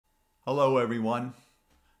Hello everyone,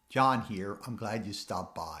 John here. I'm glad you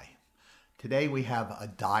stopped by. Today we have a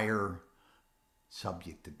dire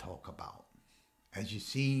subject to talk about. As you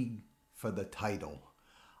see for the title,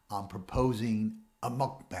 I'm proposing a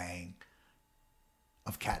mukbang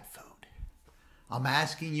of cat food. I'm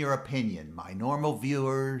asking your opinion, my normal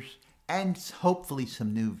viewers and hopefully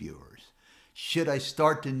some new viewers. Should I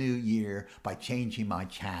start the new year by changing my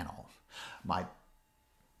channel? My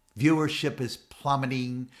viewership is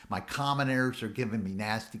plummeting. My commenters are giving me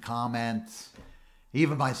nasty comments.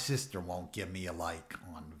 Even my sister won't give me a like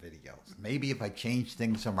on the videos. Maybe if I change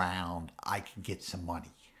things around, I can get some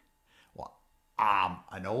money. Well, I'm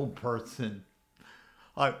an old person.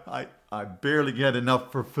 I barely get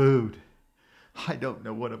enough for food. I don't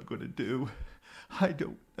know what I'm going to do. I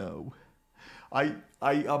don't know.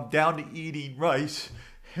 I'm down to eating rice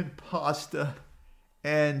and pasta.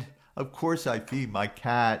 And of course I feed my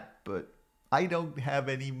cat, but I don't have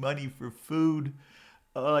any money for food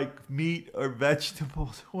like meat or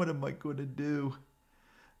vegetables. What am I going to do?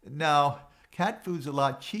 Now, cat food's a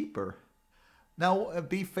lot cheaper. Now,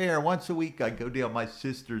 be fair, once a week I go down to my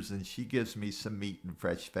sister's and she gives me some meat and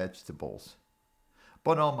fresh vegetables.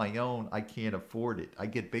 But on my own, I can't afford it. I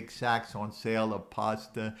get big sacks on sale of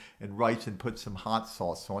pasta and rice and put some hot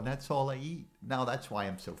sauce on. That's all I eat. Now, that's why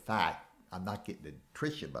I'm so fat. I'm not getting the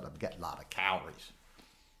nutrition, but I'm getting a lot of calories.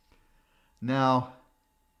 Now,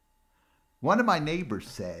 one of my neighbors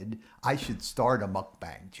said I should start a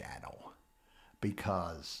mukbang channel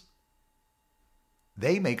because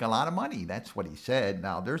they make a lot of money. That's what he said.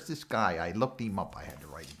 Now, there's this guy. I looked him up. I had to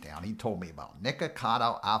write it down. He told me about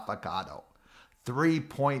Nikocado Avocado.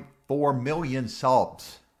 3.4 million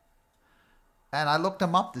subs. And I looked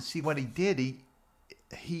him up to see what he did.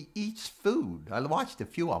 He eats food. I watched a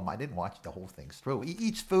few of them. I didn't watch the whole thing through. He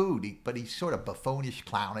eats food, but he's sort of buffoonish,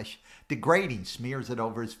 clownish, degrading, smears it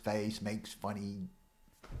over his face, makes funny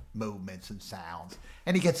movements and sounds.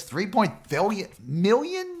 And he gets 3.4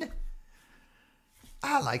 million?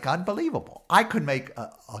 Like unbelievable. I could make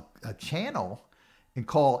a channel and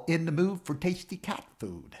call In the Mood for Tasty Cat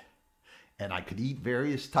Food. And I could eat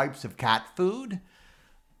various types of cat food.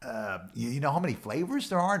 You know how many flavors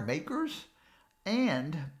there are and makers?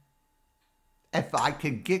 And if I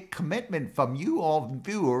can get commitment from you all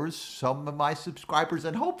viewers, some of my subscribers,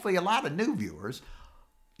 and hopefully a lot of new viewers,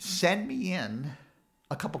 send me in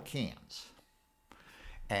a couple cans.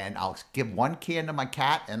 And I'll give one can to my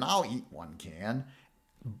cat, and I'll eat one can.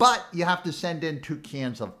 But you have to send in 2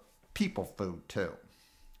 cans of people food, too.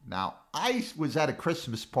 Now, I was at a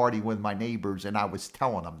Christmas party with my neighbors, and I was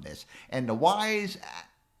telling them this. And the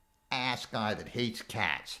wise-ass guy that hates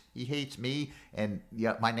cats, he hates me and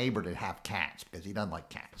my neighbor that have cats because he doesn't like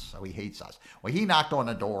cats, so he hates us. Well, he knocked on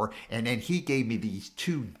the door, and then he gave me these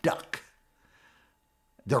 2 duck.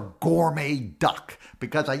 They're gourmet duck,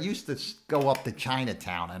 because I used to go up to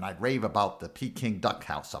Chinatown, and I'd rave about the Peking duck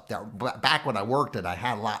house up there. Back when I worked it, I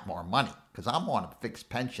had a lot more money because I'm on a fixed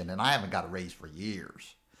pension, and I haven't got a raise for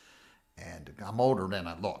years. And I'm older than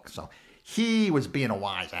I look. So he was being a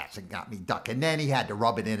wise ass and got me duck. And then he had to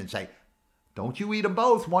rub it in and say, don't you eat them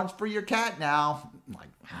both. One's for your cat now. I'm like,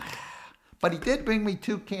 But he did bring me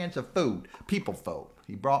 2 cans of food, people food.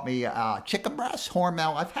 He brought me chicken breast,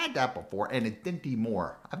 hormel. I've had that before, and it didn't eat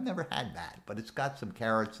more. I've never had that, but it's got some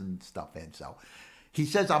carrots and stuff in. So he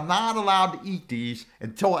says I'm not allowed to eat these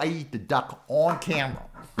until I eat the duck on camera.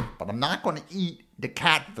 But I'm not going to eat the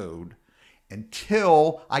cat food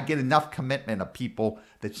until I get enough commitment of people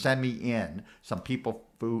that send me in some people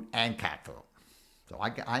food and cat food. So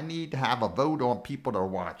I need to have a vote on people that are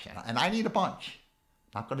watching. And I need a bunch.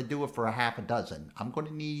 Not going to do it for a half a dozen. I'm going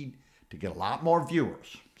to need to get a lot more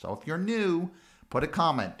viewers. So if you're new, put a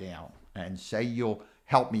comment down and say you'll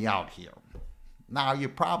help me out here. Now,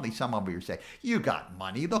 some of you say, you got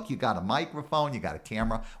money. Look, you got a microphone, you got a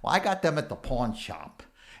camera. Well, I got them at the pawn shop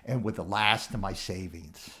and with the last of my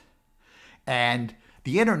savings. And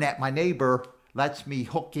the internet, my neighbor lets me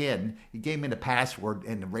hook in. He gave me the password,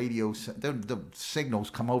 and the radio, the signals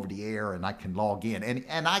come over the air, and I can log in.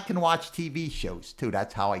 And I can watch TV shows, too.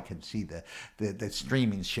 That's how I can see the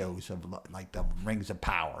streaming shows of, like, the Rings of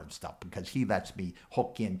Power and stuff, because he lets me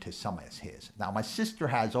hook into some of his. Now, my sister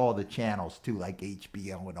has all the channels, too, like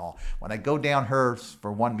HBO and all. When I go down hers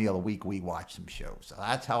for one meal a week, we watch some shows. So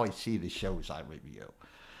that's how I see the shows I review.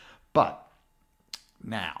 But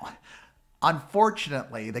now,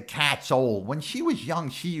 unfortunately, the cat's old. When she was young,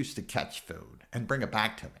 she used to catch food and bring it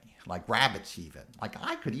back to me, like rabbits even. Like,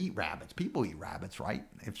 I could eat rabbits. People eat rabbits, right?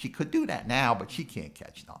 If she could do that now, but she can't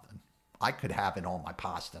catch nothing. I could have it on my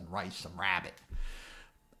pasta and rice, some rabbit.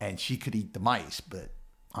 And she could eat the mice, but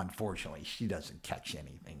unfortunately, she doesn't catch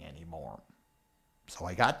anything anymore. So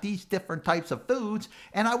I got these different types of foods,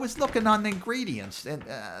 and I was looking on the ingredients, and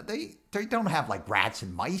they don't have like rats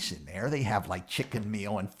and mice in there. They have like chicken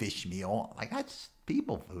meal and fish meal. Like, that's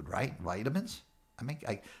people food, right? Vitamins. I mean,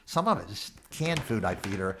 some of it is canned food I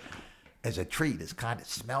feed her as a treat. It kind of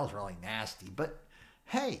smells really nasty. But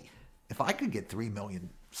hey, if I could get 3 million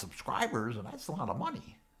subscribers, and that's a lot of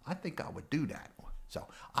money, I think I would do that. So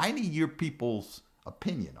I need your people's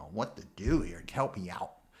opinion on what to do here to help me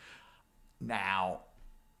out. Now,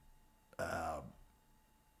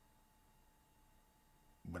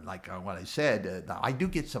 like what I said, I do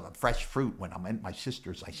get some fresh fruit when I'm at my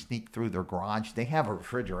sister's. I sneak through their garage. They have a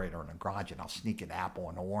refrigerator in the garage, and I'll sneak an apple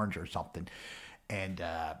and an orange or something. And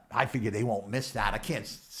I figure they won't miss that. I can't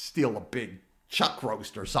steal a big chuck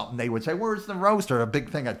roast or something. They would say, "Where's the roast?" Or a big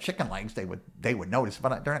thing of chicken legs. They would notice,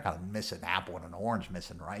 but they're not going to miss an apple and an orange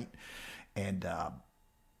missing, right? And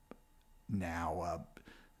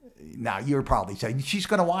now you're probably saying, she's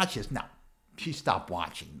going to watch this. No, she stopped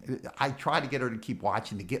watching. I tried to get her to keep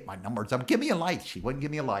watching to get my numbers up. Give me a like. She wouldn't give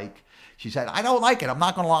me a like. She said, I don't like it. I'm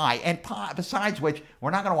not going to lie. And besides which, we're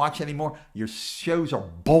not going to watch anymore. Your shows are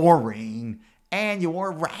boring. And you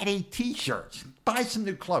wore ratty t-shirts. Buy some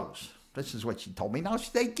new clothes. This is what she told me. Now,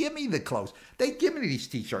 they give me the clothes. They give me these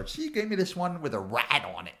t-shirts. She gave me this one with a rat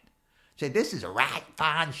on it. She said, this is a rat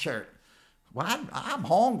fine shirt. Well, I'm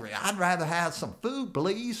hungry. I'd rather have some food,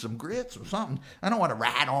 please, some grits or something. I don't want a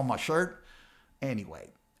rat on my shirt. Anyway,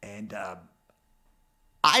 and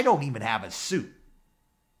I don't even have a suit.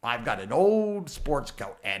 I've got an old sports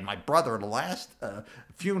coat. And my brother, the last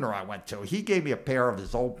funeral I went to, he gave me a pair of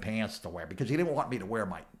his old pants to wear because he didn't want me to wear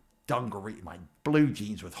my dungaree, my blue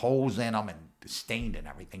jeans with holes in them and stained and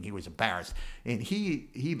everything. He was embarrassed. And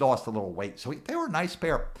he lost a little weight. So they were a nice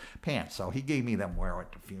pair of pants. So he gave me them wear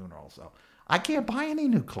at the funeral. So I can't buy any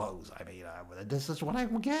new clothes. I mean, this is what I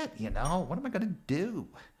will get, you know. What am I going to do?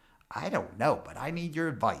 I don't know, but I need your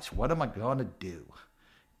advice. What am I going to do?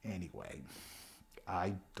 Anyway,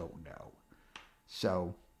 I don't know.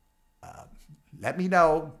 So let me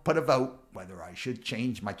know, put a vote, whether I should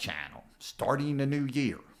change my channel starting the new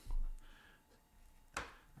year.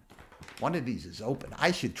 One of these is open.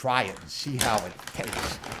 I should try it and see how it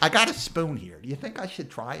tastes. I got a spoon here. Do you think I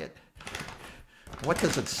should try it? What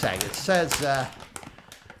does it say? It says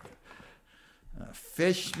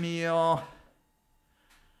fish meal.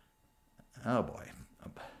 Oh boy.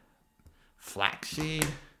 Flaxseed.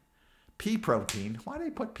 Pea protein. Why do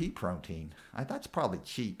they put pea protein? That's probably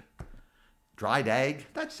cheap. Dried egg.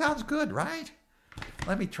 That sounds good, right?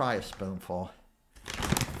 Let me try a spoonful.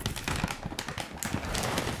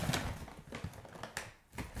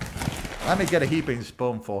 Let me get a heaping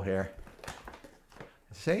spoonful here.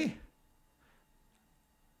 See?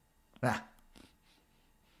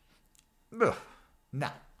 Ugh. No,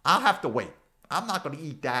 I'll have to wait. I'm not going to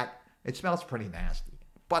eat that. It smells pretty nasty.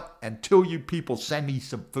 But until you people send me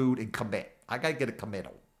some food and commit, I got to get a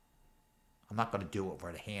committal. I'm not going to do it for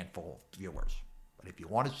a handful of viewers. But if you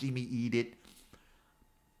want to see me eat it,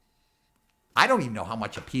 I don't even know how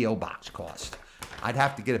much a P.O. box costs. I'd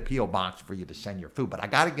have to get a P.O. box for you to send your food. But I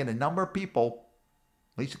got to get a number of people,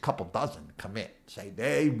 at least a couple dozen, to commit. Say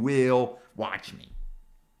they will watch me.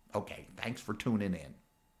 Okay, thanks for tuning in.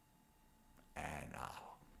 And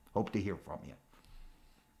hope to hear from you.